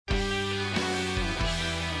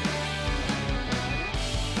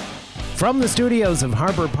From the studios of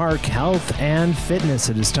Harbor Park Health and Fitness,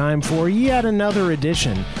 it is time for yet another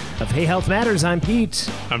edition of Hey Health Matters. I'm Pete.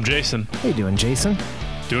 I'm Jason. How you doing, Jason?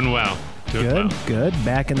 Doing well. Good.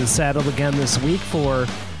 Back in the saddle again this week for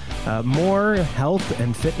more health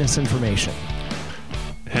and fitness information.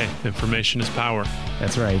 Hey, information is power.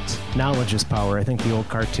 That's right. Knowledge is power. I think the old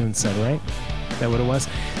cartoon said, right? Is that what it was?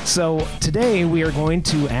 So today we are going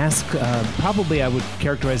to ask, probably I would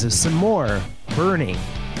characterize as some more burning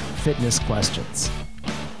fitness questions.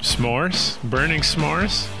 S'mores? Burning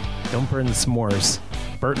s'mores? Don't burn the s'mores.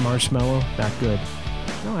 Burnt marshmallow, not good.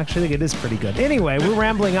 No, actually, I think it is pretty good. Anyway, we're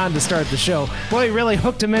rambling on to start the show. Well, you really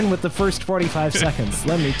hooked him in with the first 45 seconds,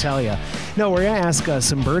 let me tell you. No, we're going to ask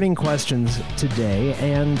some burning questions today.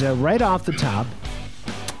 And right off the top,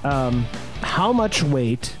 how much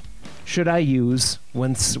weight should I use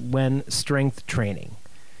when strength training?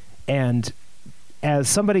 And as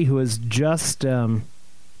somebody who has just,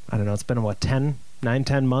 I don't know, it's been,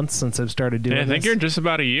 10 months since I've started doing this? I think you're just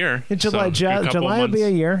about a year. In July will be a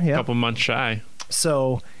year, yeah. A couple months shy.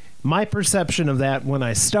 So my perception of that when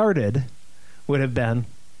I started would have been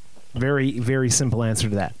very, very simple answer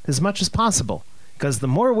to that. As much as possible. Because the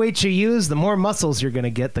more weight you use, the more muscles you're going to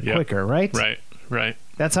get, the quicker, right? Right.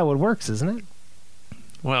 That's how it works, isn't it?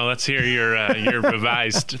 Well, let's hear your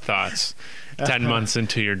revised thoughts 10 months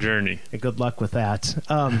into your journey. Good luck with that.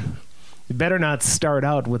 You better not start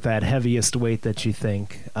out with that heaviest weight that you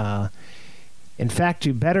think. In fact,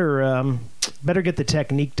 you better get the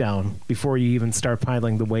technique down before you even start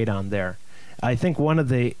piling the weight on there. I think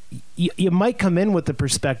you might come in with the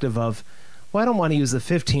perspective of, well, I don't want to use a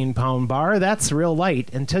 15-pound bar. That's real light,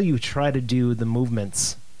 until you try to do the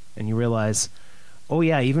movements and you realize, oh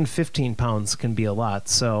yeah, even 15 pounds can be a lot.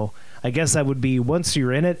 So I guess that would be, once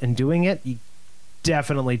you're in it and doing it, it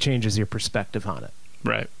definitely changes your perspective on it.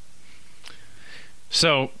 Right.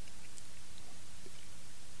 So,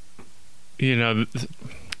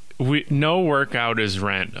 no workout is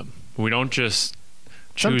random. We don't just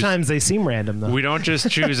choose. Sometimes they seem random, though. We don't just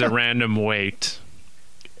choose a random weight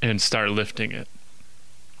and start lifting it.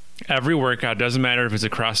 Every workout, doesn't matter if it's a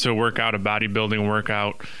CrossFit workout, a bodybuilding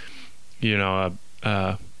workout, a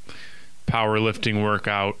powerlifting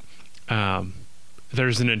workout.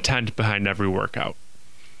 There's an intent behind every workout.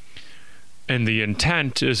 And the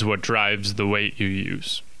intent is what drives the weight you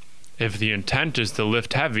use. If the intent is to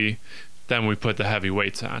lift heavy, then we put the heavy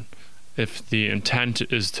weights on. If the intent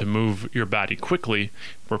is to move your body quickly,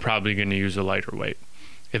 we're probably going to use a lighter weight.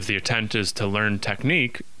 If the intent is to learn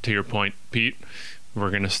technique, to your point, Pete, we're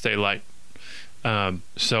going to stay light.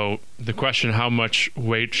 So the question, how much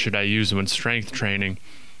weight should I use when strength training,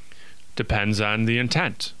 depends on the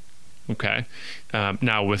intent. Okay.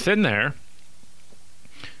 Now within there,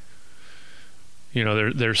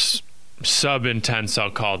 there's sub-intense,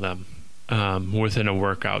 I'll call them, within a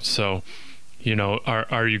workout. So,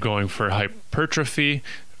 are you going for hypertrophy?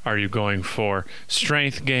 Are you going for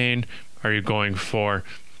strength gain? Are you going for,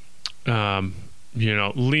 depends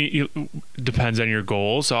on your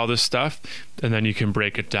goals, all this stuff. And then you can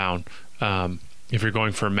break it down. If you're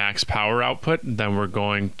going for max power output, then we're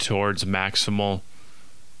going towards maximal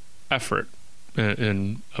effort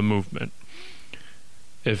in a movement.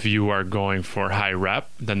 If you are going for high rep,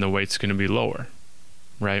 then the weight's going to be lower,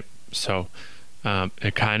 right? So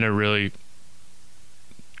it kind of really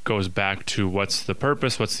goes back to what's the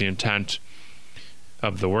purpose, what's the intent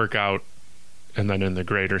of the workout, and then in the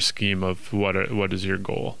greater scheme of what is your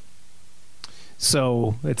goal.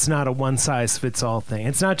 So it's not a one-size-fits-all thing.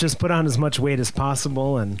 It's not just put on as much weight as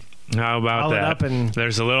possible and how about that? Up and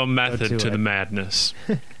there's a little method to the madness.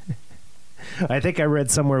 I think I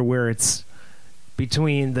read somewhere where it's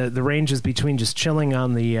between the range is between just chilling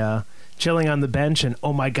on the bench and,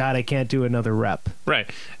 oh my God, I can't do another rep. Right.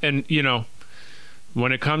 And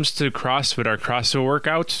when it comes to CrossFit, our CrossFit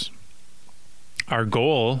workouts, our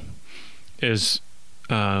goal is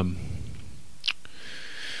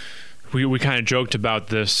we kind of joked about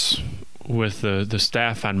this with the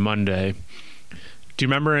staff on Monday. Do you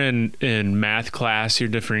remember in math class your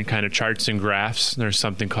different kind of charts and graphs? There's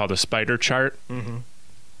something called a spider chart. Mm-hmm.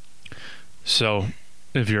 So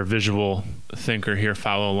if you're a visual thinker here,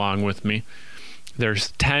 follow along with me.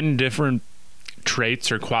 There's 10 different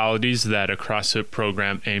traits or qualities that a CrossFit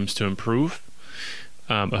program aims to improve.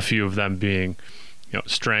 A few of them being,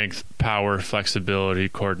 strength, power, flexibility,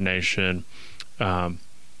 coordination, the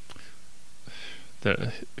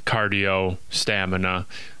cardio, stamina.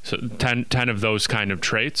 So 10 of those kind of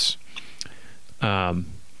traits.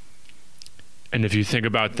 And if you think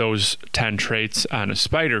about those 10 traits on a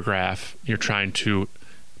spider graph, you're trying to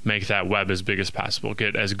make that web as big as possible,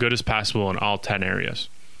 get as good as possible in all 10 areas.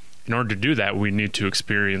 in order to do that, we need to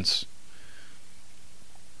experience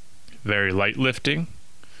very light lifting,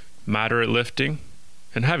 moderate lifting,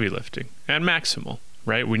 and heavy lifting, and maximal,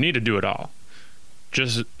 right? We need to do it all.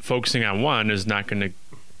 Just focusing on one is not going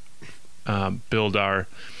to build our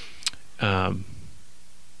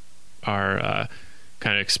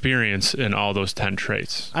kind of experience in all those 10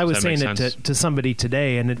 traits. I was saying it to somebody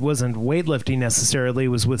today, and it wasn't weightlifting necessarily, it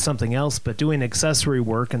was with something else, but doing accessory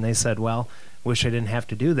work, and they said, well, wish I didn't have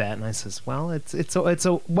to do that. And I says, well, it's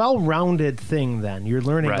a well-rounded thing then. You're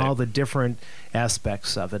learning all the different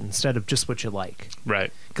aspects of it instead of just what you like.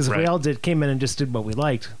 Right. Because if we all came in and just did what we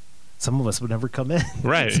liked, some of us would never come in.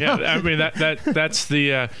 Right. So. Yeah. I mean, that's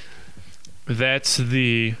the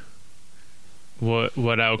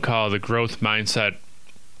what I would call the growth mindset,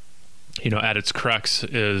 at its crux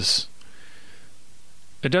is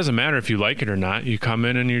it doesn't matter if you like it or not. You come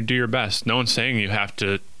in and you do your best. No one's saying you have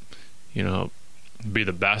to, be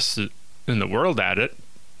the best in the world at it.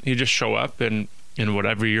 You just show up and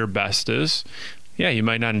whatever your best is. Yeah, you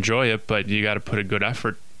might not enjoy it, but you got to put a good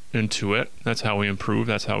effort into it. That's how we improve.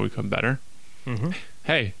 That's how we become better. Mm-hmm.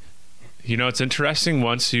 Hey, it's interesting.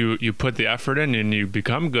 Once you put the effort in and you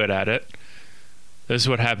become good at it, this is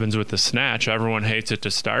what happens with the snatch. Everyone hates it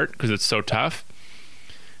to start because it's so tough.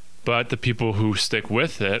 But the people who stick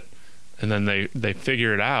with it and then they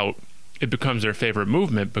figure it out, it becomes their favorite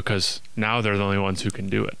movement because now they're the only ones who can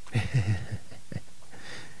do it.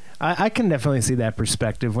 I can definitely see that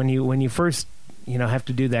perspective. When you first have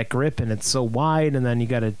to do that grip and it's so wide, and then you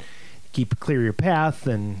got to clear your path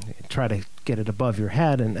and try to get it above your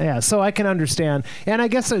head, and so I can understand. And I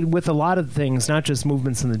guess with a lot of things, not just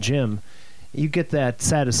movements in the gym, you get that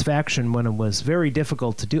satisfaction when it was very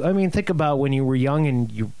difficult to do. I mean, think about when you were young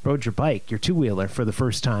and you rode your bike, your two-wheeler, for the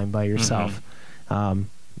first time by yourself. Mm-hmm.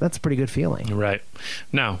 That's a pretty good feeling. Right.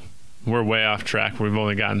 Now, we're way off track. We've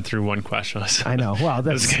only gotten through one question. I know. Well,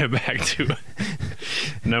 let's get back to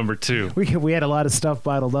number 2. We had a lot of stuff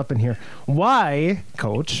bottled up in here. Why,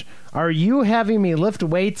 Coach, are you having me lift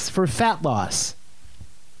weights for fat loss?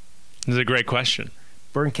 This is a great question.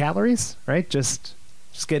 Burn calories, right? Just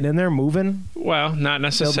getting in there, moving? Well, not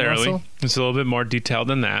necessarily. It's a little bit more detailed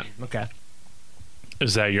than that. Okay.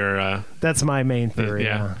 Is that your... That's my main theory.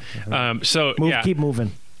 Yeah. Keep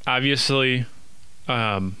moving. Obviously,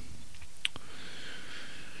 you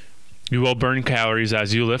will burn calories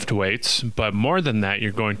as you lift weights, but more than that,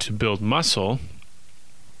 you're going to build muscle,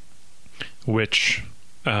 which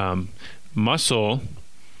muscle...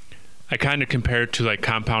 I kind of compare it to like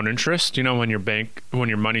compound interest. When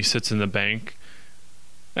your money sits in the bank.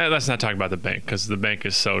 Let's not talk about the bank because the bank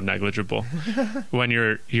is so negligible. When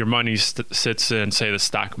your money sits in, say, the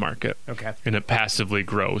stock market, okay, and it passively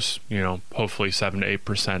grows, hopefully 7 to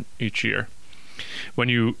 8% each year. When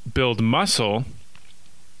you build muscle,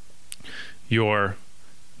 your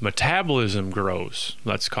metabolism grows.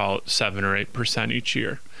 Let's call it 7 or 8% each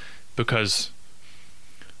year, because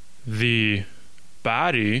the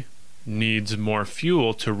body needs more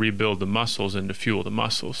fuel to rebuild the muscles and to fuel the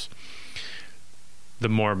muscles. The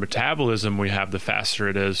more metabolism we have, the faster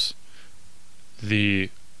it is, the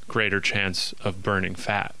greater chance of burning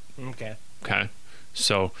fat. Okay.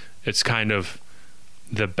 So it's kind of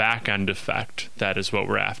the back end effect. That is what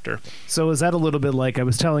we're after. So is that a little bit like I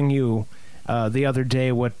was telling you the other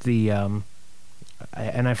day what the, and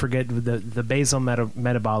I forget the basal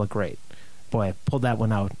metabolic rate. Boy, I pulled that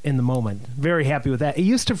one out in the moment. Very happy with that. It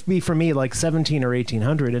used to be for me like 17 or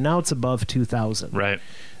 1800, and now it's above 2000. Right.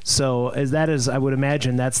 So I would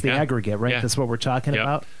imagine that's the aggregate, right? Yeah. That's what we're talking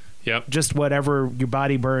about? Yep. Just whatever your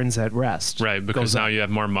body burns at rest. Right, because now you have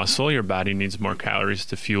more muscle. Your body needs more calories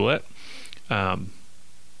to fuel it. In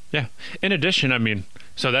addition,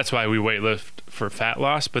 so that's why we weight lift for fat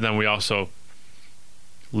loss, but then we also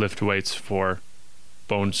lift weights for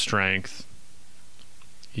bone strength,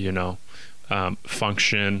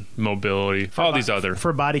 function, mobility, all these other...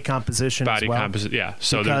 For body composition as well. Yeah.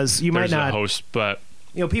 So because there's a host, but...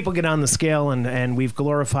 people get on the scale and we've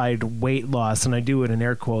glorified weight loss, and I do it in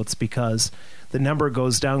air quotes because the number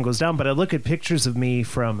goes down. But I look at pictures of me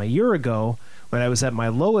from a year ago when I was at my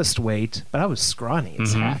lowest weight, but I was scrawny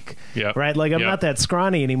as heck. Yep. Right? Like, I'm not that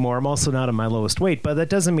scrawny anymore. I'm also not at my lowest weight, but that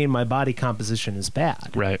doesn't mean my body composition is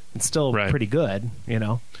bad. Right. It's still pretty good,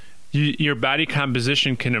 Your body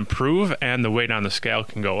composition can improve and the weight on the scale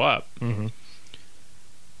can go up. Mm-hmm.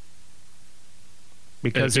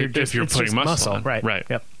 Because if you're putting muscle on. Right.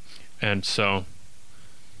 Yep. And so,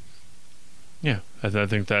 I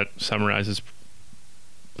think that summarizes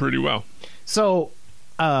pretty well. So,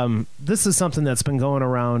 this is something that's been going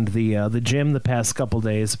around the gym the past couple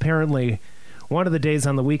days. Apparently, one of the days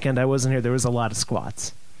on the weekend I wasn't here, there was a lot of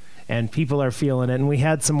squats. and people are feeling it. And we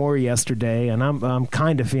had some more yesterday, and I'm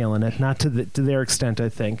kind of feeling it, not to their extent, I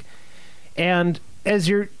think. And as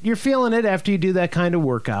you're feeling it after you do that kind of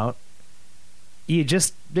workout, you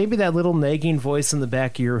just maybe that little nagging voice in the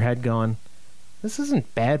back of your head going, this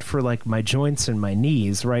isn't bad for like my joints and my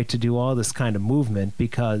knees, right, to do all this kind of movement,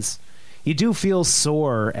 because you do feel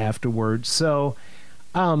sore afterwards. So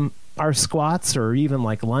are squats or even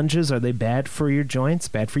like lunges, are they bad for your joints,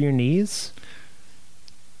 bad for your knees?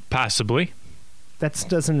 Possibly. That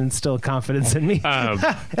doesn't instill confidence in me.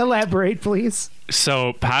 Elaborate, please.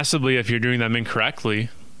 So possibly if you're doing them incorrectly,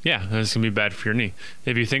 yeah, that's going to be bad for your knee.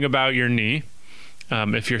 If you think about your knee,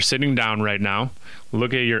 if you're sitting down right now,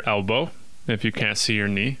 look at your elbow. If you can't see your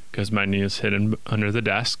knee, because my knee is hidden under the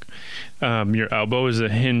desk, your elbow is a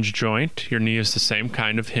hinge joint. Your knee is the same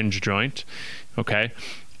kind of hinge joint. Okay.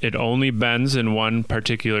 It only bends in one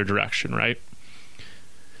particular direction, right?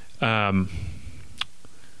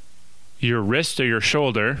 Your wrist or your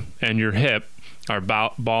shoulder and your hip are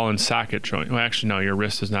ball and socket joint. Well, actually, no, your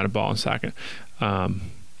wrist is not a ball and socket. But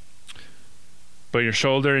your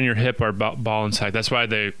shoulder and your hip are ball and socket. That's why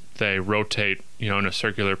they rotate, in a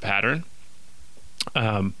circular pattern.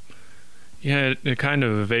 It kind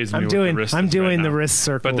of evades me with the wrist. I'm doing right the now. wrist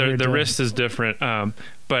circle. But the wrist is different.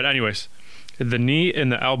 But anyways, the knee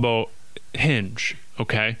and the elbow hinge,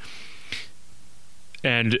 okay?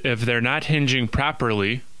 And if they're not hinging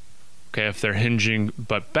properly, okay, if they're hinging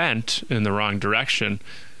but bent in the wrong direction,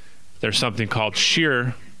 there's something called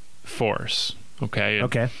shear force, okay? And,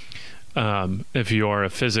 okay. If you're a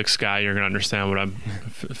physics guy, you're going to understand what I'm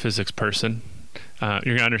a physics person. You're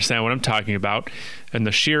going to understand what I'm talking about. And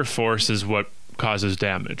the shear force is what causes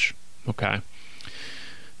damage, okay?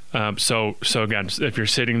 So again, if you're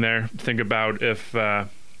sitting there, think about if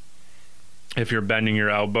you're bending your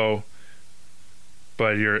elbow,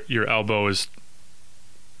 but your elbow is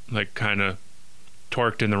like kind of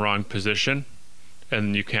torqued in the wrong position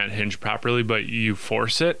and you can't hinge properly, but you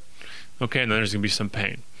force it, okay, and then there's going to be some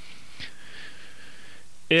pain.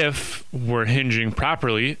 If we're hinging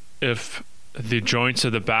properly, if the joints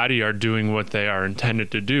of the body are doing what they are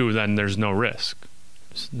intended to do, then there's no risk,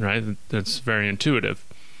 right? That's very intuitive.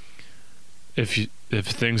 If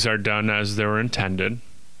things are done as they were intended,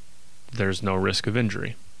 there's no risk of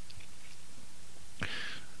injury.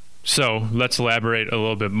 So let's elaborate a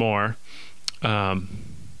little bit more,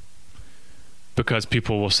 because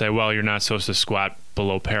people will say, well, you're not supposed to squat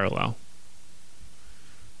below parallel.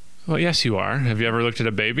 Well, yes, you are. Have you ever looked at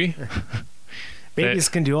a baby? Babies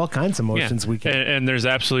can do all kinds of motions. Yeah. We can. And there's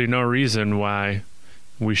absolutely no reason why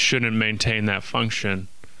we shouldn't maintain that function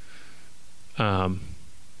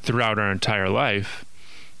throughout our entire life.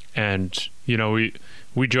 And,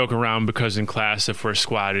 we joke around because in class, if we're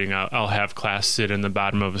squatting, I'll have class sit in the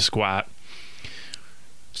bottom of a squat.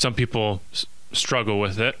 Some people struggle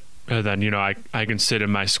with it. And then, I can sit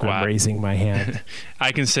in my squat. I'm raising my hand.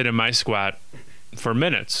 I can sit in my squat for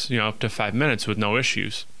minutes, up to 5 minutes with no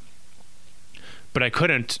issues. But I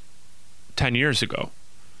couldn't 10 years ago.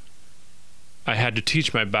 I had to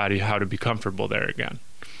teach my body how to be comfortable there again.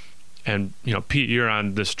 And, Pete, you're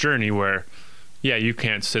on this journey where, yeah, you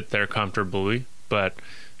can't sit there comfortably, but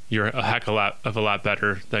you're a heck of a lot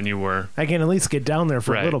better than you were. I can at least get down there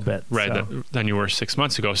for a little bit. Right, so. than you were 6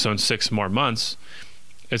 months ago. So in 6 more months,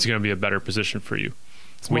 it's going to be a better position for you.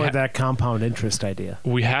 It's more of that compound interest idea.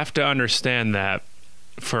 We have to understand that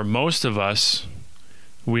for most of us,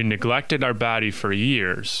 we neglected our body for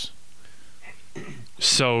years.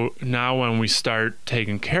 So now when we start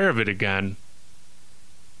taking care of it again,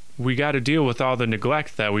 we got to deal with all the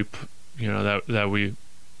neglect that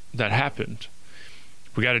that happened.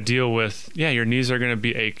 We got to deal with, your knees are going to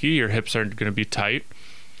be achy, your hips are going to be tight.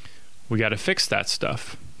 We got to fix that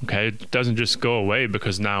stuff. Okay, it doesn't just go away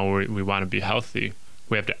because now we want to be healthy.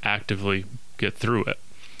 We have to actively get through it.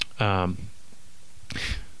 And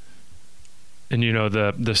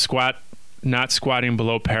the squat, not squatting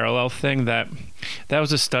below parallel thing, that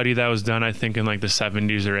was a study that was done, I think, in like the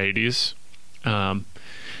 70s or 80s.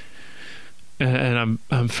 And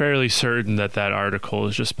I'm fairly certain that article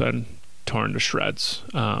has just been torn to shreds.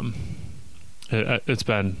 It's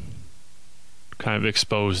been kind of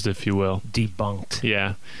exposed, if you will. Debunked.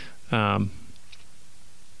 Yeah.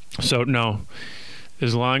 So no,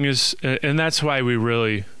 as long as, and that's why we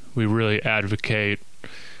really advocate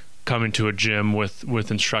coming to a gym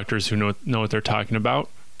with instructors who know what they're talking about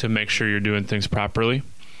to make sure you're doing things properly.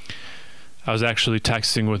 I was actually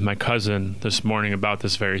texting with my cousin this morning about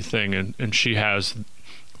this very thing, and she has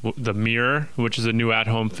the Mirror, which is a new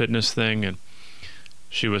at-home fitness thing, and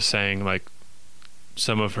she was saying like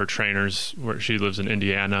some of her trainers, where she lives in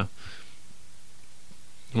Indiana,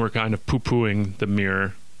 we're kind of poo-pooing the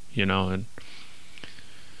mirror, and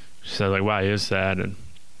she said, like, why is that? And,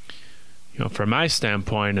 from my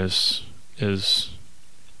standpoint is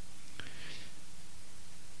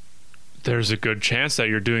there's a good chance that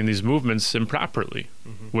you're doing these movements improperly,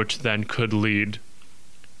 which then could lead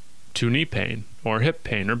to knee pain or hip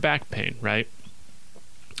pain or back pain, right?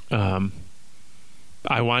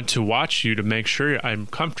 I want to watch you to make sure I'm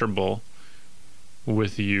comfortable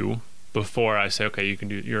with you before I say, okay,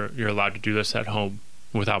 you're allowed to do this at home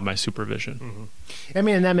without my supervision. I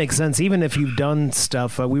mean, and that makes sense. Even if you've done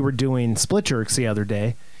stuff, we were doing split jerks the other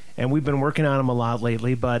day, and we've been working on them a lot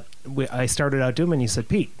lately, but I started out doing them, and you said,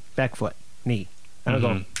 Pete, back foot, knee. And I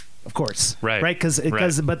go, of course. Right. Because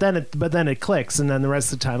but then it clicks, and then the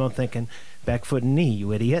rest of the time I'm thinking, back foot and knee,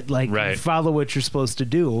 you idiot. Like, follow what you're supposed to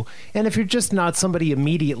do. And if you're just not somebody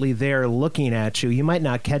immediately there looking at you, you might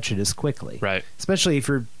not catch it as quickly. Right. Especially if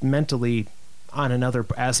you're mentally on another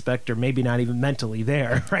aspect, or maybe not even mentally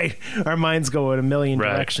there, right? Our minds go in a million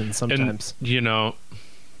directions sometimes. And,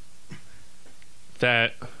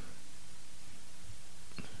 that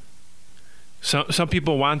some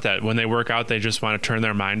people want that. When they work out, they just want to turn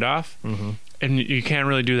their mind off. And you can't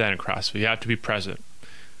really do that in CrossFit. You have to be present.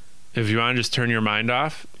 If you want to just turn your mind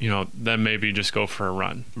off, then maybe just go for a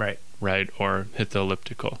run. Right? Or hit the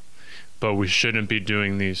elliptical. But we shouldn't be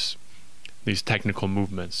doing these technical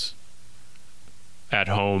movements at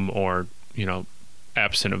home or,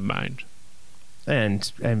 absent of mind. And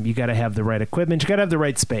you got to have the right equipment. You got to have the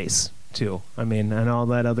right space too. I mean, and all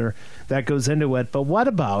that goes into it. But what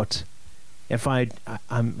about if I'm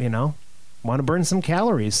want to burn some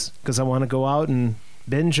calories because I want to go out and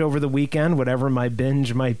binge over the weekend, whatever my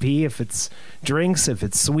binge might be, if it's drinks, if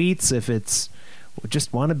it's sweets, if it's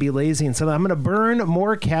just want to be lazy and so I'm going to burn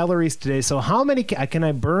more calories today. So how many can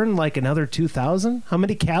I burn? Like another 2,000? How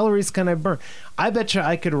many calories can I burn? I bet you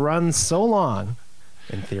I could run so long,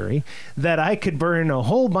 in theory, that I could burn a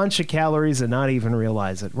whole bunch of calories and not even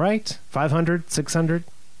realize it, right? 500, 600,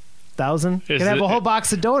 1,000? Could have a whole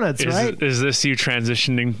box of donuts, right? Is this you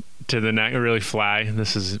transitioning to the neck? Really fly?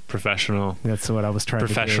 This is professional. That's what I was trying to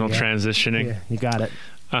do. Professional transitioning. Yeah, you got it.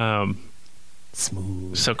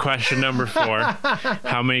 Smooth. So question number 4,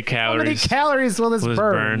 how many calories will this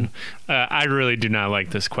burn? I really do not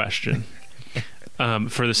like this question.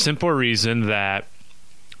 For the simple reason that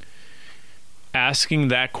asking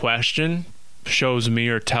that question shows me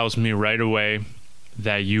or tells me right away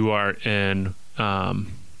that you are in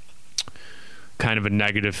kind of a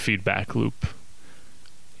negative feedback loop.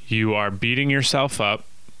 You are beating yourself up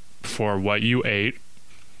for what you ate,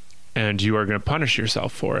 and you are going to punish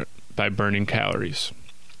yourself for it by burning calories.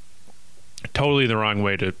 Totally the wrong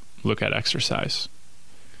way to look at exercise.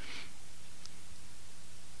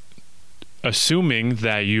 Assuming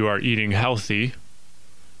that you are eating healthy,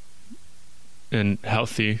 and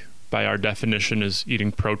healthy by our definition is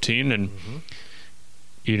eating protein and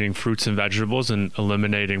eating fruits and vegetables and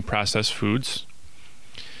eliminating processed foods.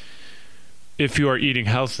 If you are eating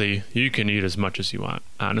healthy, you can eat as much as you want,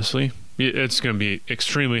 honestly. It's going to be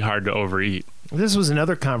extremely hard to overeat. This was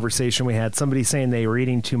another conversation we had. Somebody saying they were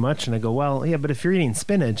eating too much, and I go, well, yeah, but if you're eating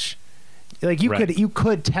spinach, like you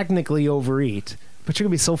could technically overeat, but you're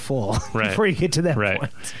gonna be so full before you get to that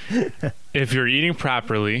point. If you're eating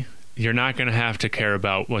properly, you're not going to have to care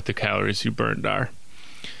about what the calories you burned are.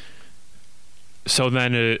 So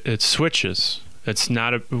then it switches. It's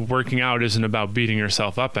not working out isn't about beating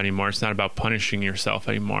yourself up anymore. It's not about punishing yourself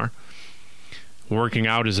anymore. Working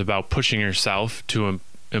out is about pushing yourself to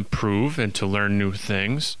improve and to learn new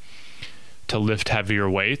things, to lift heavier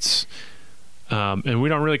weights. And we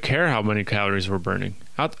don't really care how many calories we're burning.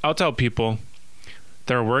 I'll tell people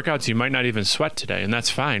there are workouts you might not even sweat today, and that's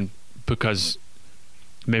fine because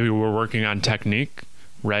maybe we're working on technique,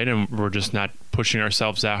 right? And we're just not pushing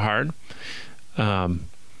ourselves that hard.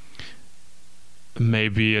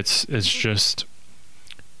 Maybe it's just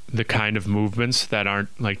the kind of movements that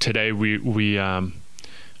aren't like today. We're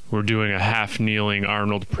doing a half kneeling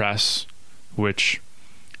Arnold press, which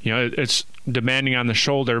it's demanding on the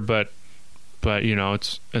shoulder, but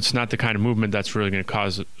it's not the kind of movement that's really going to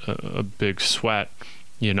cause a big sweat.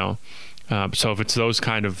 So if it's those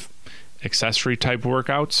kind of accessory type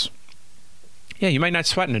workouts, you might not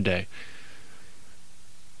sweat in a day.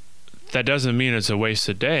 That doesn't mean it's a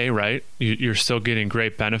wasted day, right? You're still getting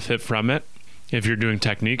great benefit from it. If you're doing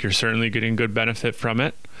technique, you're certainly getting good benefit from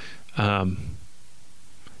it. But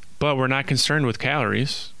we're not concerned with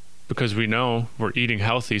calories because we know we're eating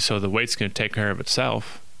healthy, so the weight's going to take care of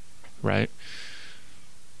itself, right?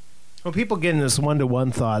 Well, people get in this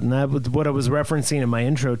one-to-one thought, and that was what I was referencing in my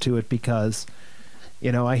intro to it, because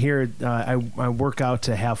I hear I work out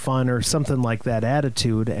to have fun or something like that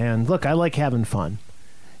attitude. And look, I like having fun.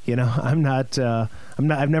 I've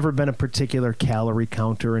never been a particular calorie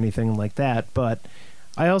counter or anything like that, but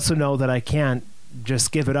I also know that I can't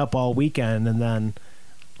just give it up all weekend and then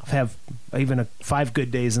have even 5 good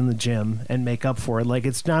days in the gym and make up for it. Like,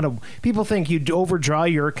 it's not people think you overdraw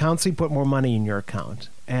your account, so you put more money in your account,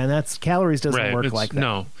 and calories doesn't work like that.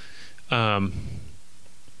 No.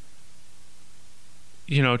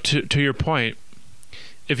 To your point,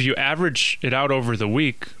 if you average it out over the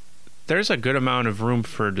week, there's a good amount of room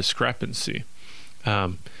for discrepancy.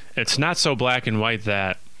 It's not so black and white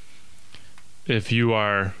that if you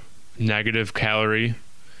are negative calorie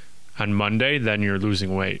on Monday, then you're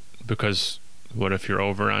losing weight, because what if you're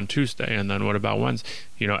over on Tuesday, and then what about Wednesday?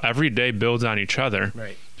 Every day builds on each other.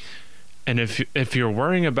 Right. And if you're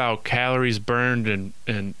worrying about calories burned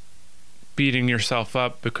and beating yourself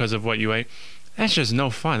up because of what you ate, that's just no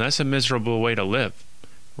fun. That's a miserable way to live,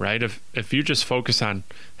 right? If you just focus on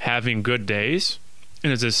having good days,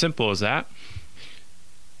 and it's as simple as that,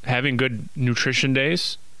 having good nutrition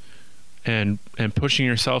days and pushing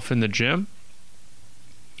yourself in the gym,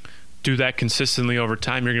 do that consistently over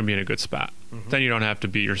time, you're going to be in a good spot. Mm-hmm. Then you don't have to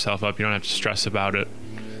beat yourself up. You don't have to stress about it.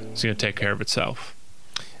 It's going to take care of itself.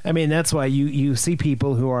 I mean, that's why you see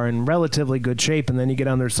people who are in relatively good shape, and then you get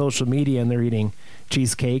on their social media and they're eating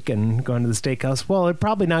cheesecake and going to the steakhouse. Well, they're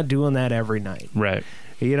probably not doing that every night. Right.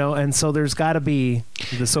 And so there's got to be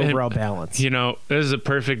this overall balance. This is a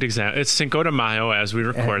perfect example. It's Cinco de Mayo as we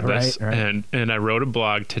record this. Right. And I wrote a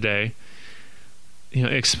blog today,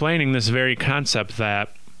 explaining this very concept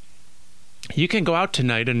that you can go out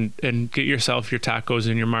tonight and get yourself your tacos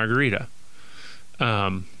and your margarita.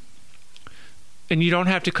 And you don't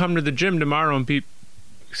have to come to the gym tomorrow and beat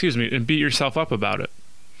yourself up about it.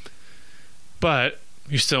 But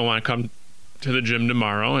you still want to come to the gym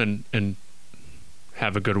tomorrow and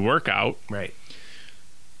have a good workout. Right.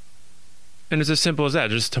 And it's as simple as that.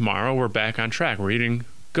 Just tomorrow we're back on track. We're eating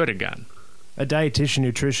good again. A dietitian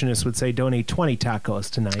nutritionist would say, don't eat 20 tacos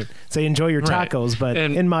tonight. Say, enjoy your tacos, but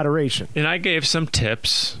in moderation. And I gave some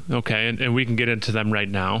tips, okay, and we can get into them right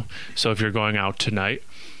now. So if you're going out tonight,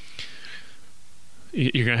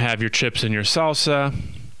 you're going to have your chips and your salsa.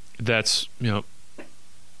 That's,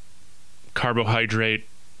 carbohydrate,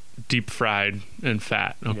 deep fried, and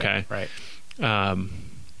fat, okay? Yeah, right.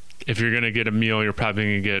 If you're going to get a meal, you're probably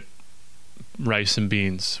going to get rice and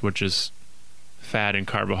beans, which is fat and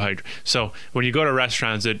carbohydrate. So when you go to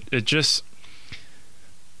restaurants, it just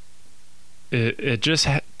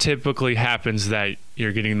typically happens that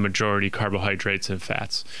you're getting the majority carbohydrates and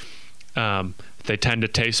fats. They tend to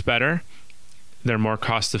taste better. They're more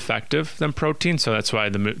cost effective than protein, so that's why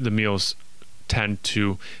the meals tend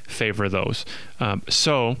to favor those.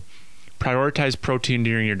 So prioritize protein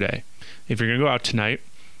during your day. If you're going to go out tonight,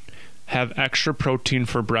 have extra protein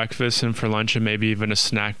for breakfast and for lunch, and maybe even a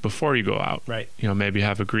snack before you go out. Right. Maybe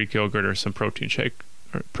have a Greek yogurt or some protein shake.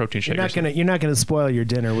 You're not gonna spoil your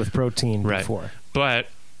dinner with protein before. But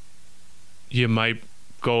you might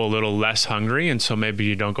go a little less hungry, and so maybe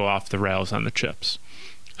you don't go off the rails on the chips.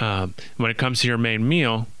 When it comes to your main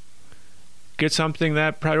meal, get something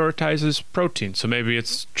that prioritizes protein. So maybe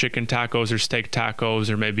it's chicken tacos or steak tacos,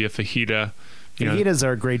 or maybe a fajita. Fajitas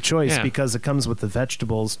are a great choice because it comes with the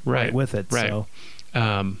vegetables right with it. Right. So.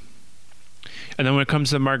 And then when it comes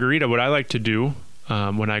to the margarita, what I like to do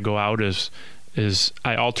when I go out is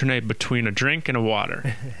I alternate between a drink and a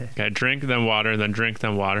water. Okay, drink, then water, then drink,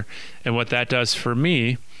 then water. And what that does for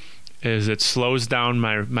me is it slows down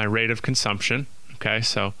my rate of consumption. Okay,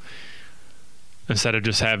 so instead of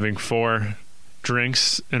just having 4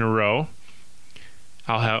 drinks in a row,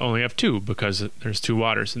 I'll only have 2 because there's 2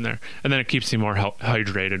 waters in there. And then it keeps me more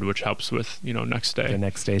hydrated, which helps with, next day. The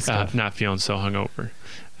next day stuff. Not feeling so hungover.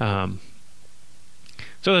 So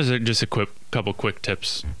those are just a couple quick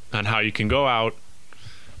tips on how you can go out,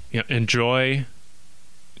 enjoy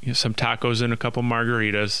some tacos and a couple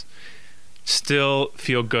margaritas, still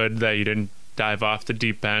feel good that you didn't dive off the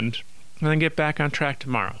deep end, and then get back on track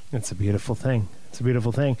tomorrow. It's a beautiful thing. It's a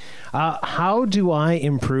beautiful thing. How do I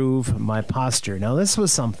improve my posture? Now, this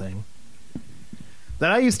was something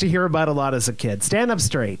that I used to hear about a lot as a kid. Stand up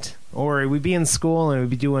straight. Or we'd be in school and we'd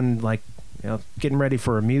be doing getting ready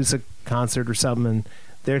for a music concert or something, and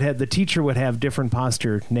the teacher would have different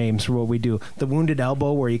posture names for what we do. The wounded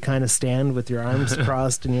elbow, where you kind of stand with your arms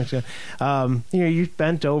crossed and you're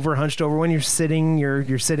bent over, hunched over. When you're sitting,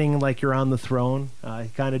 you're sitting like you're on the throne,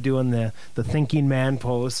 kind of doing the thinking man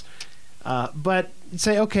pose. But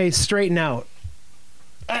say, okay, straighten out.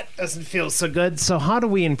 That doesn't feel so good. So how do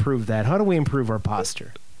we improve that? How do we improve our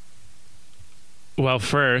posture? Well,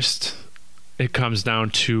 first, it comes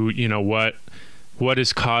down to, what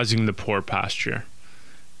is causing the poor posture?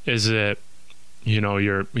 Is it,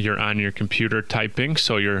 you're on your computer typing,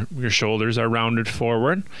 so your shoulders are rounded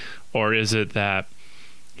forward? Or is it that,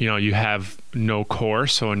 you have no core,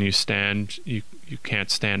 so when you stand, you can't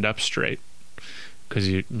stand up straight because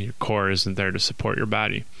your core isn't there to support your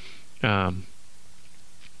body?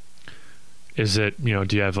 Is it,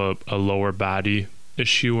 do you have a lower body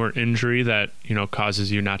issue or injury that,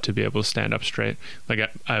 causes you not to be able to stand up straight? Like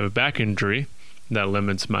I have a back injury that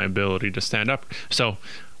limits my ability to stand up. So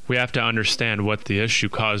we have to understand what the issue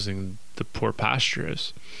causing the poor posture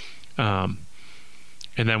is. And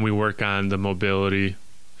then we work on the mobility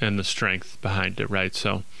and the strength behind it, right?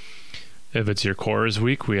 So if it's your core is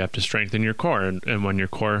weak, we have to strengthen your core. And when your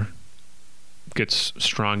core gets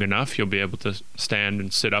strong enough, you'll be able to stand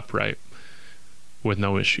and sit upright with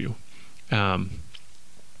no issue.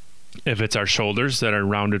 If it's our shoulders that are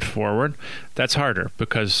rounded forward, that's harder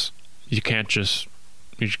because you can't just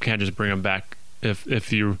bring them back.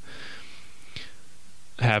 If you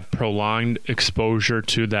have prolonged exposure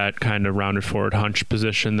to that kind of rounded forward hunch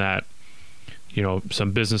position that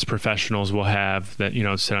some business professionals will have, that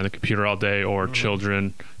sit on the computer all day, or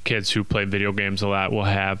kids who play video games a lot will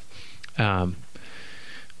have,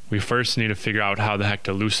 we first need to figure out how the heck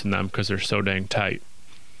to loosen them because they're so dang tight.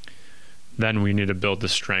 Then we need to build the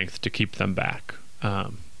strength to keep them back.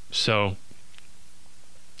 So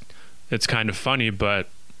it's kind of funny, but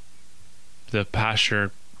the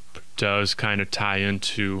posture does kind of tie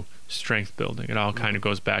into strength building. It all kind of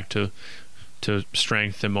goes back to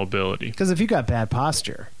strength and mobility. Because if you got bad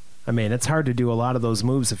posture, it's hard to do a lot of those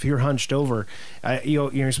moves. If you're hunched over,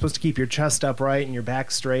 you're supposed to keep your chest upright and your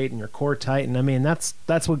back straight and your core tight. And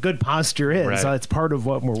that's what good posture is. Right. It's part of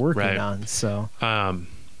what we're working right. on. So,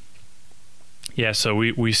 so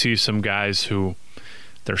we see some guys who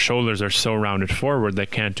their shoulders are so rounded forward they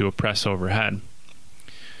can't do a press overhead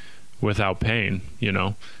without pain,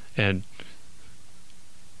 and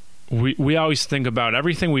we always think about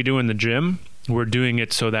everything we do in the gym, we're doing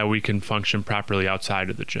it so that we can function properly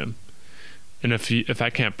outside of the gym. And if I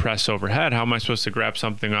can't press overhead, how am I supposed to grab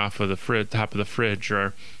something off of the top of the fridge,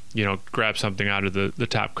 or grab something out of the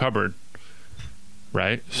top cupboard,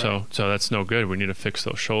 right? So that's no good. We need to fix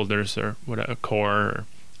those shoulders or a core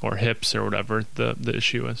or hips or whatever the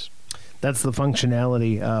issue is. That's the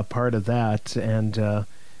functionality part of that, and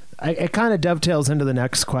it kind of dovetails into the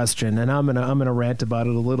next question, and I'm gonna rant about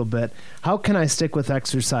it a little bit. How can I stick with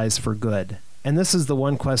exercise for good? And this is the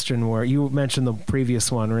one question where you mentioned the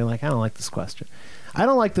previous one where you're like, I don't like this question. I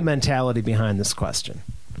don't like the mentality behind this question,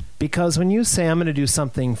 because when you say I'm going to do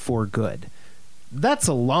something for good, that's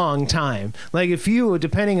a long time. Like if you,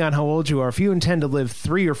 depending on how old you are, if you intend to live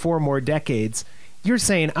 3 or 4 more decades, you're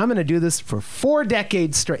saying, I'm going to do this for 4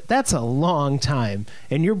 decades straight. That's a long time,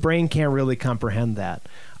 and your brain can't really comprehend that.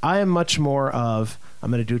 I am much more of,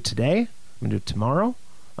 I'm going to do it today, I'm going to do it tomorrow,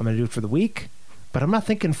 I'm going to do it for the week, but I'm not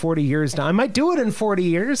thinking 40 years now. I might do it in 40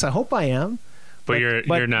 years. I hope I am. But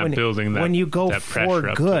you're not building that. When you go that for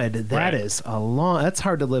good, that right. is that's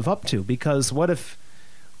hard to live up to, because what if,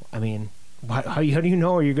 how do you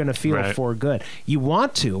know you're going to feel right. for good? You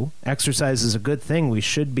want to. Exercise is a good thing. We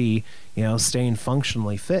should be, staying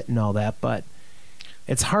functionally fit and all that, but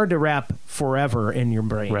it's hard to wrap forever in your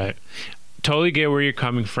brain. Right. Totally get where you're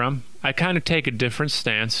coming from. I kind of take a different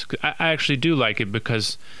stance. I actually do like it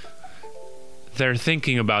because they're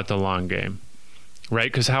thinking about the long game, right?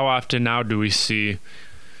 Because how often now do we see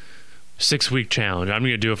 6-week challenge? I'm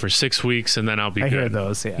going to do it for 6 weeks and then I'll be good. I hear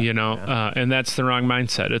those, yeah. Yeah. And that's the wrong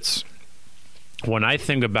mindset. It's when I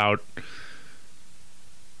think about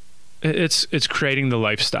it's creating the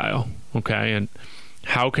lifestyle, okay? And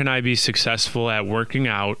how can I be successful at working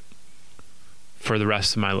out for the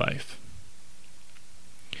rest of my life?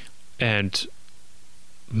 And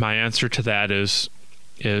my answer to that is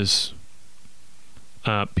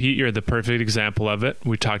Pete, you're the perfect example of it.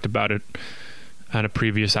 We talked about it on a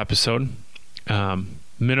previous episode.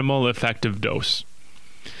 Minimal effective dose.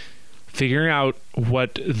 Figuring out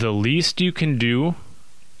what the least you can do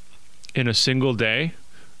in a single day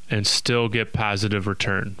and still get positive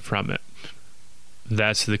return from it.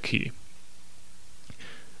 That's the key.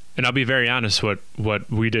 And I'll be very honest, what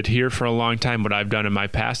we did here for a long time, what I've done in my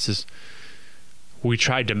past is we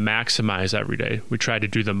tried to maximize every day. We tried to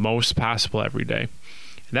do the most possible every day.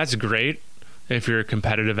 And that's great if you're a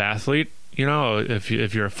competitive athlete. If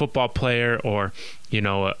you're a football player or,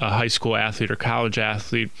 a high school athlete or college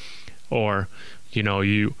athlete, or,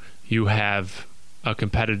 you have a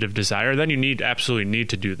competitive desire, then you absolutely need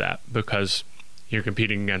to do that because you're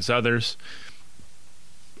competing against others.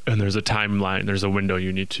 there's a timeline, there's a window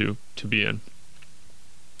you need to be in.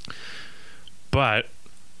 But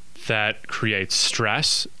that creates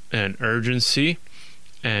stress and urgency,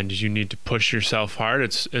 and you need to push yourself hard.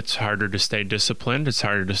 It's harder to stay disciplined. It's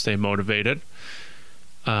harder to stay motivated.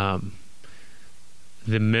 The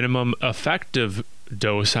minimum effective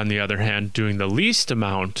dose, on the other hand, doing the least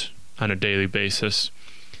amount on a daily basis,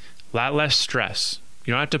 a lot less stress.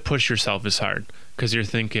 You don't have to push yourself as hard because you're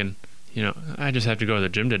thinking, I just have to go to the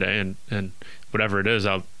gym today, and whatever it is,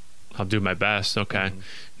 I'll do my best. Okay.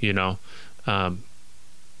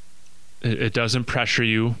 It doesn't pressure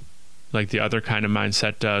you like the other kind of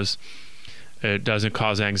mindset does. It doesn't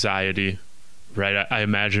cause anxiety, right? I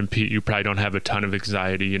imagine, Pete, you probably don't have a ton of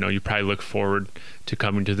anxiety. You probably look forward to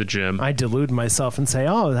coming to the gym. I delude myself and say,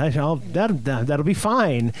 oh, that'll be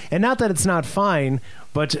fine. And not that it's not fine,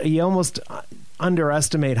 but you almost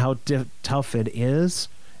underestimate how tough it is.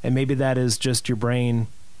 And maybe that is just your brain.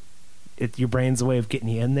 Your brain's a way of getting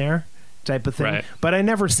you in there type of thing. Right. But I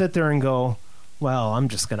never sit there and go, well, I'm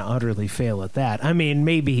just going to utterly fail at that. I mean,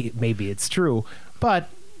 maybe it's true. But,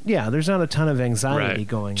 yeah, there's not a ton of anxiety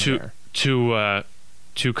going there.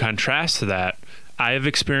 To contrast to that, I have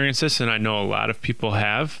experienced this, and I know a lot of people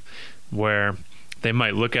have, where they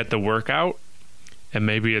might look at the workout, and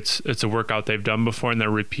maybe it's a workout they've done before, and they're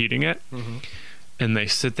repeating it. Mm-hmm. And they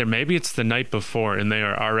sit there, maybe it's the night before, and they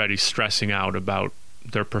are already stressing out about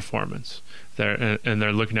their performance. They're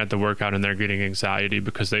looking at the workout and they're getting anxiety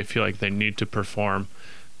because they feel like they need to perform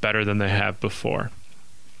better than they have before.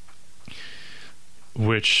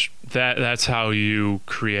 Which that's how you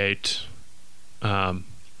create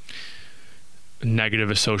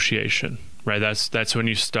negative association, right? That's when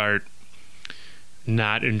you start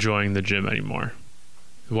not enjoying the gym anymore.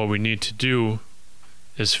 What we need to do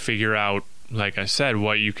is figure out, like I said,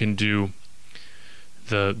 what you can do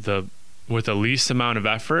with the least amount of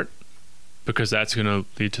effort, because that's going to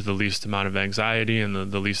lead to the least amount of anxiety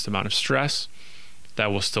and the least amount of stress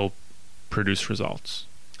that will still produce results.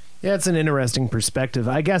 Yeah, it's an interesting perspective.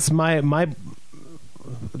 I guess the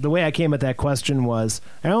way I came at that question was,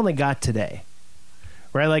 I only got today,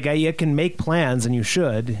 right? Like you can make plans, and you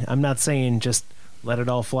should. I'm not saying just let it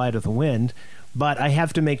all fly to the wind, but I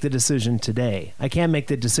have to make the decision today. I can't make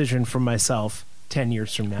the decision for myself 10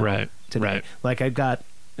 years from now. Right. Today. Right. Like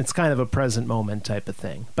it's kind of a present moment type of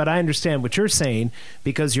thing. But I understand what you're saying,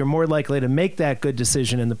 because you're more likely to make that good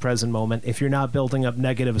decision in the present moment if you're not building up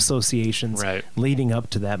negative associations leading up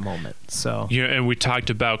to that moment. So and we talked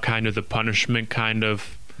about kind of the punishment kind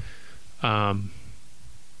of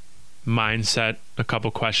mindset a couple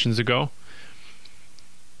questions ago.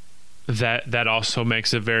 That also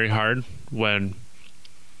makes it very hard when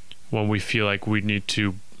we feel like we need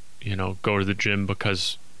to, go to the gym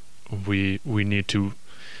because we need to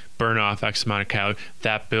burn off X amount of calories.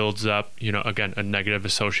 That builds up, again, a negative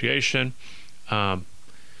association.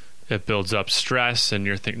 It builds up stress, and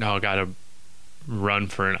you're thinking, I got to run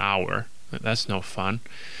for an hour. That's no fun.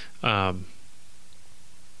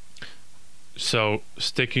 So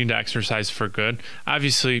sticking to exercise for good,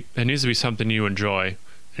 obviously it needs to be something you enjoy.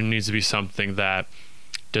 It needs to be something that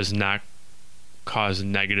does not cause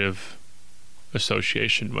negative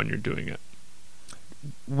association when you're doing it.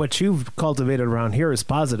 What you've cultivated around here is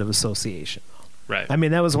positive association. Right. I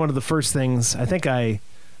mean, that was one of the first things I think I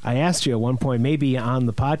asked you at one point, maybe on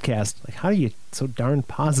the podcast, like, how are you so darn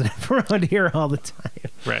positive around here all the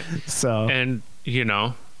time? Right. So, and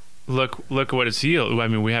look at what it's yielded. I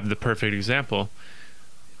mean, we have the perfect example.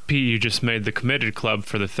 Pete, you just made the Committed Club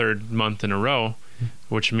for the third month in a row,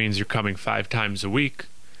 which means you're coming 5 times a week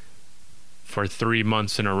for 3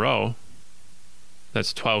 months in a row.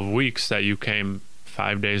 That's 12 weeks that you came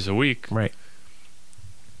 5 days a week. Right.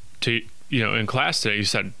 To in class today, you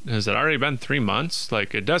said, has it already been 3 months?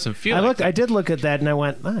 Like, it doesn't feel I did look at that, and I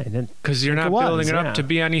went, I didn't. Because you're not building it up to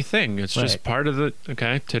be anything. It's just part of the,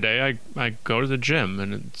 today I go to the gym,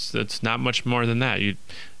 and it's not much more than that. You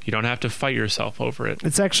don't have to fight yourself over it.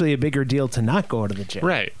 It's actually a bigger deal to not go to the gym.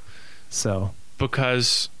 Right. So.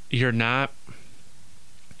 Because you're not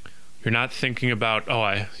thinking about,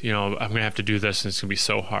 I'm going to have to do this, and it's going to be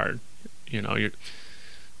so hard.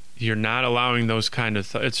 You're not allowing those kind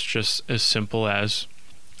of it's just as simple as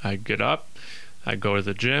I get up, I go to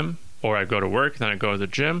the gym, or I go to work, then I go to the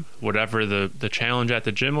gym. Whatever the challenge at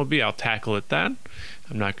the gym will be, I'll tackle it then.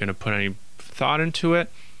 I'm not going to put any thought into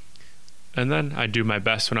it. And then I do my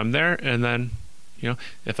best when I'm there. And then,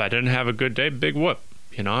 if I didn't have a good day, big whoop.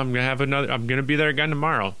 I'm going to be there again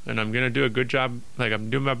tomorrow, and I'm going to do a good job. Like,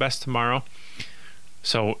 I'm doing my best tomorrow.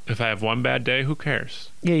 So if I have one bad day, who cares?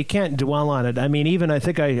 Yeah, you can't dwell on it. I mean, even I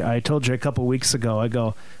think I told you a couple weeks ago, I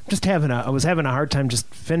was having a hard time just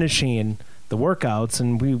finishing the workouts,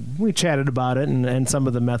 and we chatted about it and some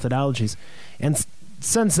of the methodologies. And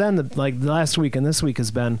since then, the last week and this week has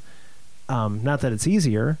been, not that it's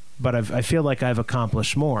easier, but I feel like I've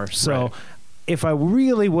accomplished more. So Right. if I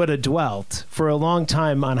really would have dwelt for a long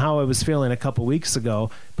time on how I was feeling a couple weeks ago,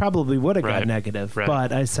 probably would have got Right. negative. Right.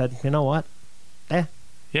 But I said, you know what?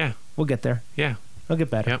 Yeah. We'll get there. Yeah. I'll get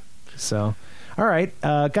better. Yep. So, all right.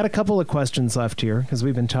 Got a couple of questions left here because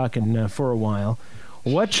we've been talking for a while.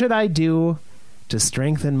 What should I do to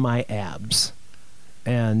strengthen my abs?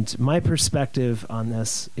 And my perspective on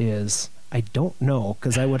this is I don't know,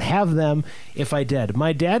 because I would have them if I did.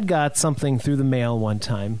 My dad got something through the mail one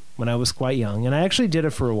time when I was quite young, and I actually did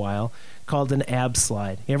it for a while, called an ab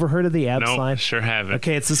slide. You ever heard of the ab No, slide? sure haven't.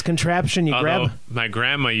 Okay, it's this contraption you Although grab. my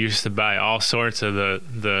grandma used to buy all sorts of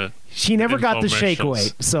the She never got the shake infomercials.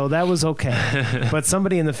 weight, so that was okay. But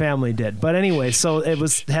somebody in the family did. But anyway, so it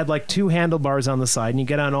had like two handlebars on the side, and you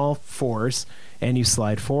get on all fours, and you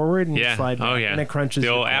slide forward and you Yeah. slide back, Oh, yeah. and it crunches the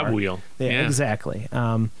your old ab core. wheel. Yeah, exactly.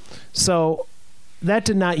 So that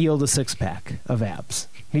did not yield a six-pack of abs,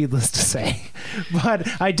 needless to say. But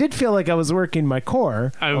I did feel like I was working my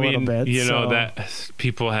core I a little mean, bit. you know so- that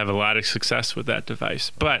people have a lot of success with that device,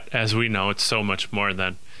 but as we know, it's so much more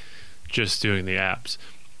than just doing the abs.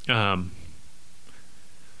 To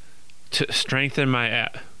strengthen my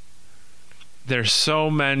ab, there's so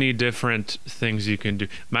many different things you can do.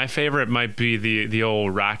 My favorite might be the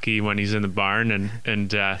old Rocky when he's in the barn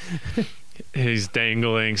and he's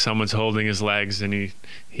dangling, someone's holding his legs, and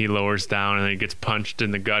he lowers down, and then he gets punched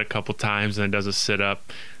in the gut a couple times, and then does a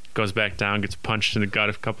sit-up, goes back down, gets punched in the gut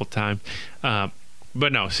a couple times.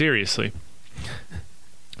 But no, seriously,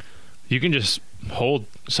 you can just hold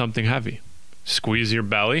something heavy, squeeze your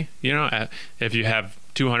belly. You know, if you have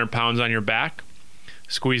 200 pounds on your back,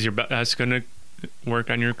 squeeze your belly. That's going to work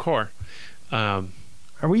on your core.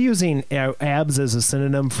 Are we using abs as a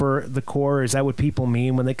synonym for the core? Or is that what people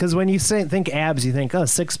mean when because when you think abs, you think, oh,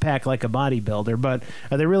 six-pack like a bodybuilder, but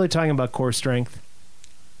are they really talking about core strength?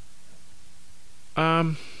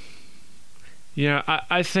 Yeah,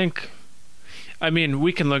 I think. I mean,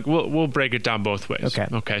 we can look. We'll break it down both ways. Okay.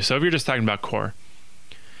 Okay. So if you're just talking about core,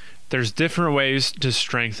 there's different ways to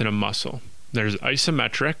strengthen a muscle. There's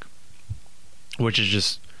isometric, which is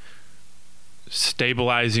just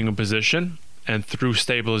stabilizing a position, and through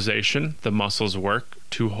stabilization, the muscles work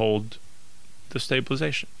to hold the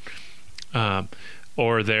stabilization.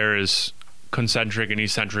 Or there is concentric and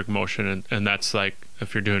eccentric motion, and that's like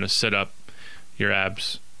if you're doing a sit-up, your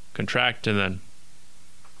abs contract, and then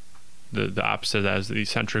the opposite of that is the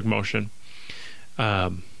eccentric motion.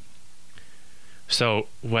 So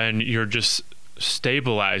when you're just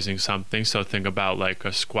stabilizing something, so think about like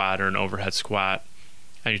a squat or an overhead squat,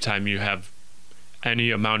 anytime you have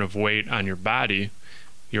any amount of weight on your body,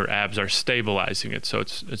 your abs are stabilizing it, so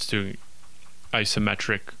it's doing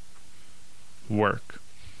isometric work.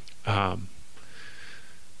 So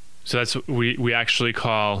that's we actually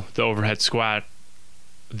call the overhead squat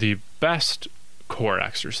the best core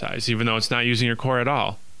exercise, even though it's not using your core at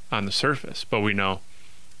all on the surface, but we know,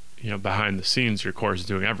 behind the scenes your core is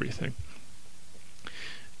doing everything.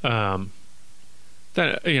 Then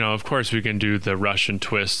of course we can do the Russian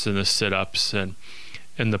twists and the sit-ups and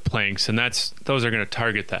the planks, and those are going to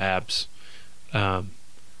target the abs.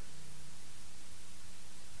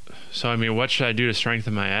 So I mean, what should I do to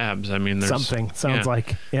strengthen my abs? I mean, there's Something sounds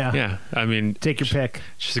like yeah. I mean, Take your pick.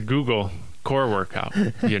 just Google core workout,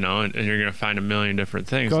 and you're going to find a million different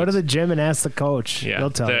things. Go to the gym and ask the coach. Yeah, He'll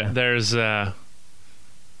tell you.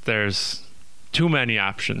 There's too many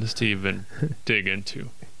options to even dig into.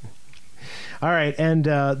 All right, and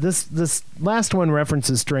this last one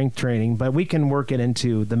references strength training, but we can work it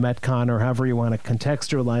into the Metcon or however you want to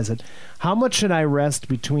contextualize it. How much should I rest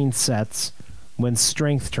between sets when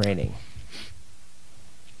strength training?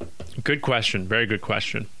 Good question. Very good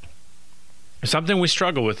question. Something we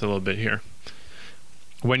struggle with a little bit here.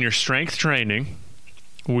 When you're strength training,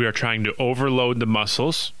 we are trying to overload the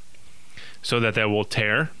muscles so that they will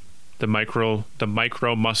tear, the micro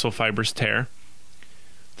muscle fibers tear.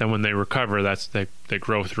 Then when they recover, they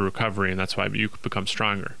grow through recovery, and that's why you become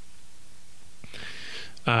stronger.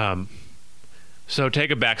 So take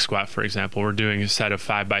a back squat, for example. We're doing a set of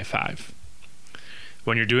 5x5.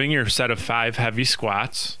 When you're doing your set of 5 heavy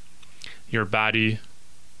squats, your body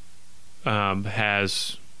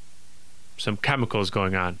has some chemicals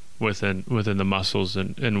going on within the muscles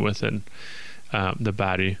and within the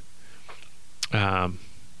body.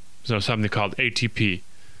 So something called ATP.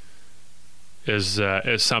 is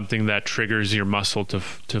something that triggers your muscle to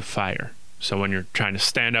fire. So when you're trying to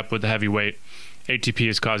stand up with the heavy weight, ATP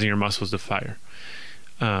is causing your muscles to fire.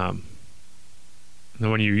 And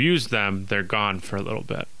when you use them, they're gone for a little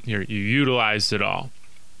bit. You utilized it all.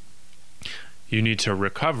 You need to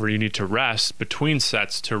recover. You need to rest between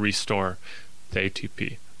sets to restore the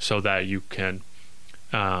ATP so that you can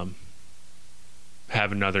have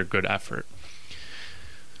another good effort.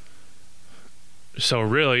 So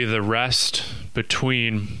really, the rest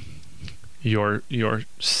between your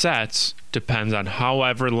sets depends on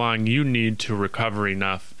however long you need to recover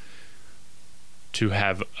enough to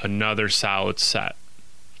have another solid set.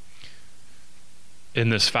 In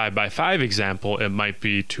this 5x5 example, it might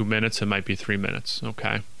be 2 minutes, it might be 3 minutes,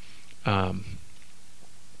 okay? Now,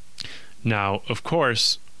 of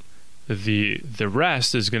course, the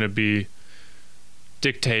rest is going to be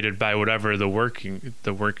dictated by whatever the working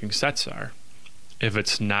sets are. If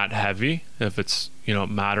it's not heavy, if it's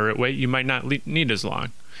moderate weight, you might not need as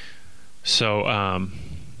long. So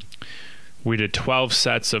we did 12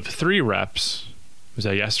 sets of 3 reps. Was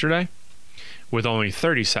that yesterday? With only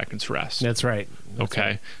 30 seconds rest. That's right. Okay.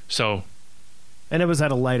 Right. So. And it was at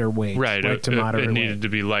a lighter weight. Right. Light to moderate it needed weight. to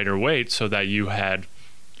be lighter weight so that you had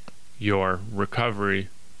your recovery,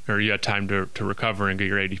 or you had time to recover and get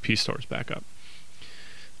your ATP stores back up.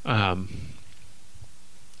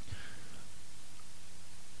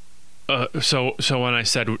 So when I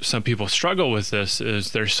said some people struggle with this,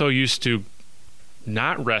 is they're so used to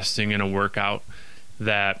not resting in a workout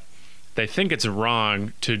that they think it's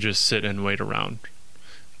wrong to just sit and wait around.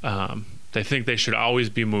 They think they should always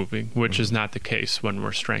be moving, which is not the case when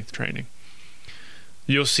we're strength training.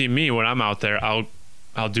 You'll see me when I'm out there,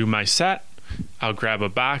 I'll do my set, I'll grab a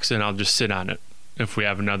box, and I'll just sit on it. If we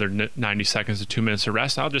have another 90 seconds to 2 minutes of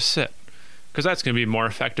rest, I'll just sit, because that's going to be more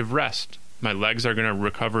effective rest. My legs are going to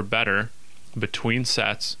recover better between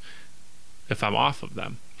sets if I'm off of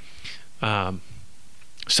them,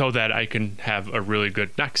 so that I can have a really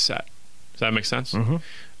good next set. Does that make sense?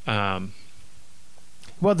 Mm-hmm.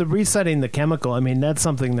 Well, the resetting the chemical, I mean, that's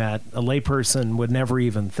something that a layperson would never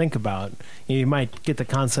even think about. You might get the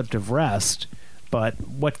concept of rest, but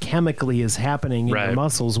what chemically is happening in your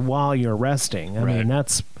muscles while you're resting? I mean,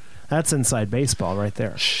 that's inside baseball right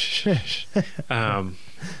there.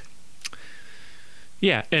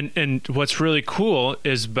 Yeah, and what's really cool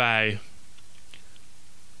is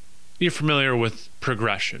you're familiar with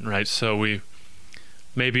progression, right? So we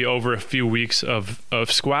maybe over a few weeks of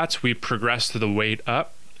squats, we progress the weight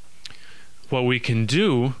up. What we can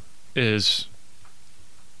do is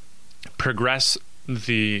progress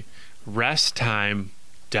the rest time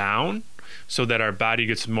down so that our body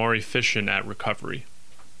gets more efficient at recovery.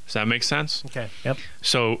 Does that make sense? Okay. Yep.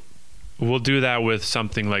 So we'll do that with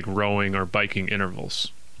something like rowing or biking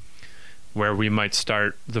intervals, where we might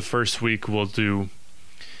start the first week, we'll do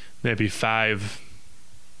maybe 5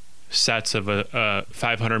 sets of a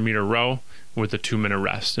 500-meter row with a 2-minute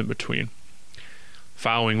rest in between.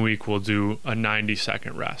 Following week, we'll do a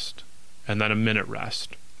 90-second rest and then a minute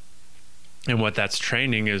rest. And what that's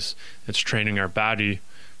training is, it's training our body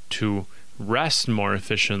to rest more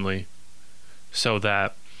efficiently so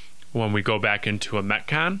that when we go back into a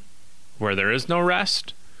Metcon where there is no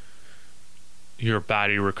rest, your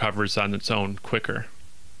body recovers on its own quicker.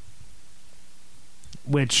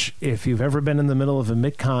 Which, if you've ever been in the middle of a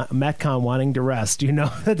Metcon wanting to rest, you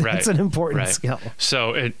know that's an important skill.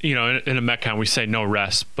 So, in a Metcon, we say no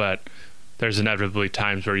rest, but there's inevitably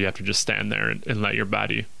times where you have to just stand there and let your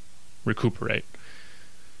body recuperate.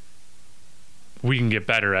 We can get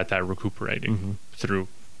better at that recuperating through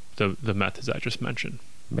the methods I just mentioned.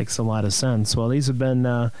 Makes a lot of sense. Well, these have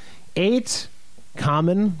been 8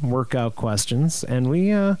 common workout questions, and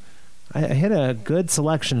we I hit a good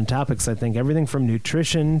selection of topics. I think everything from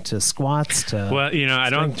nutrition to squats to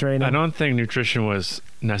strength training. I don't think nutrition was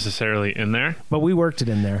necessarily in there, but we worked it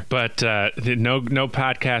in there. But no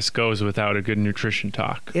podcast goes without a good nutrition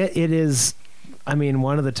talk. It is. I mean,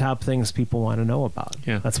 one of the top things people want to know about.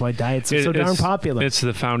 Yeah, that's why diets are so darn popular. It's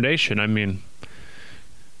the foundation. I mean,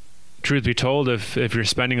 truth be told, if you're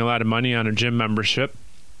spending a lot of money on a gym membership,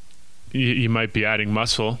 you might be adding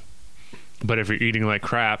muscle, but if you're eating like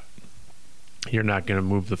crap, you're not going to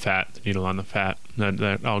move the needle on the fat.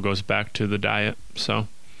 That all goes back to the diet. So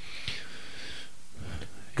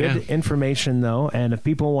good information, though. And if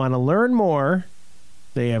people want to learn more,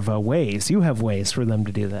 they have ways. You have ways for them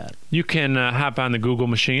to do that. You can hop on the Google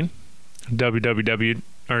machine, www,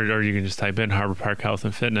 or you can just type in Harbor Park Health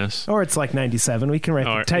and Fitness. Or it's like 97. We can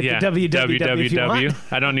type the www if you want.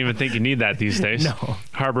 I don't even think you need that these days. No.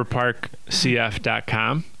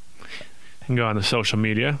 HarborParkCF.com. You can go on the social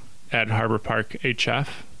media. at Harbor Park HF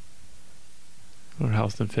or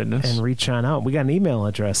Health and Fitness. And reach on out. We got an email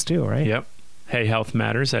address too, right? Yep.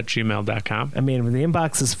 heyhealthmatters@gmail.com. I mean, the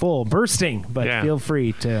inbox is full, bursting, but feel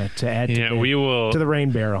free to add to the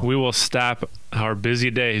rain barrel. We will stop our busy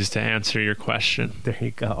days to answer your question. There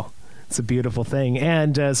you go. It's a beautiful thing.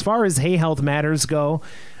 And as far as Hey Health Matters go,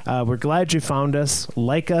 we're glad you found us.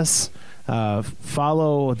 Like us.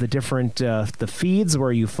 Follow the different the feeds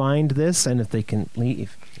where you find this, and if they can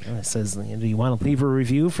leave, it says, do you want to leave a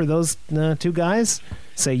review for those two guys?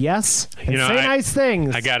 Say yes and say nice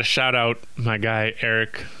things. I got to shout out my guy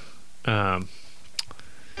Eric, who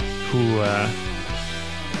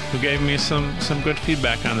gave me some good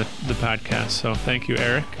feedback on the podcast. So thank you,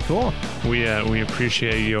 Eric. Cool. We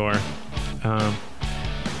appreciate your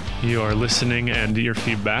listening and your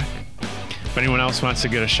feedback. If anyone else wants to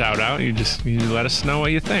get a shout out, you let us know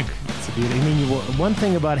what you think. It's a beauty. I mean, one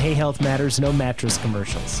thing about Hey Health Matters: no mattress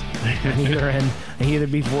commercials, either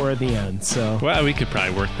before or the end. So, well, we could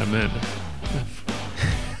probably work them in.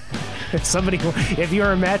 If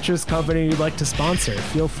you're a mattress company you'd like to sponsor,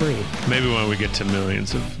 feel free. Maybe when we get to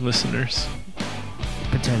millions of listeners,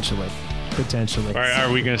 potentially.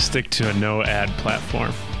 Are we going to stick to a no ad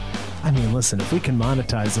platform? I mean, listen, if we can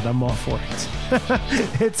monetize it, I'm all for it.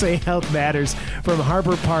 It's a Health Matters from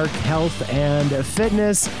Harbor Park Health and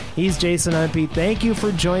Fitness. He's Jason. I'm Pete. Thank you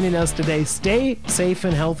for joining us today. Stay safe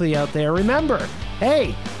and healthy out there. Remember,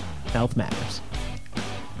 hey, health matters.